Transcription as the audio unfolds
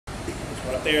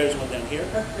but there is one down here.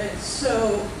 Okay,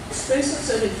 so space is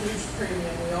at a huge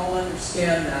premium. We all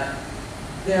understand that.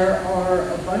 There are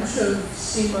a bunch of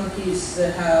sea monkeys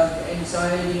that have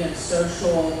anxiety and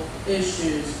social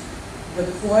issues. The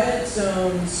quiet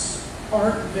zones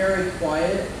aren't very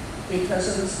quiet because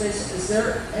of the space. Is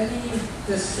there any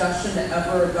discussion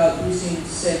ever about using,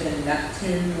 say, the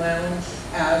Neptune Lounge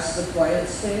as the quiet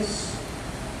space?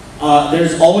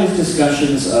 There's always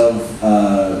discussions of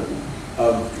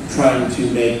trying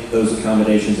to make those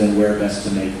accommodations and where best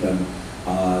to make them.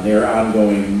 They're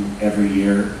ongoing every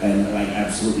year, and I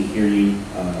absolutely hear you.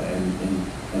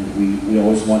 And we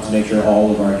always want to make sure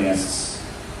all of our guests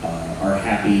are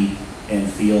happy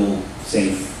and feel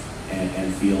safe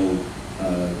and feel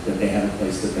that they have a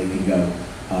place that they can go.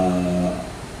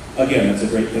 Again, that's a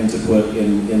great thing to put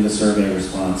in the survey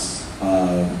response.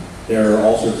 There are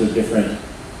all sorts of different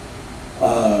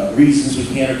reasons we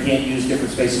can or can't use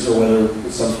different spaces, or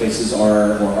whether some spaces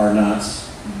are or are not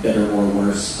better or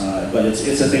worse. But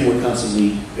it's a thing we're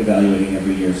constantly evaluating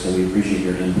every year, so we appreciate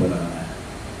your input on that.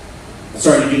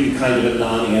 Sorry to give you kind of a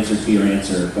non-answer to your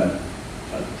answer, but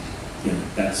you know,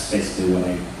 that's basically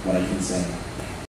what I can say.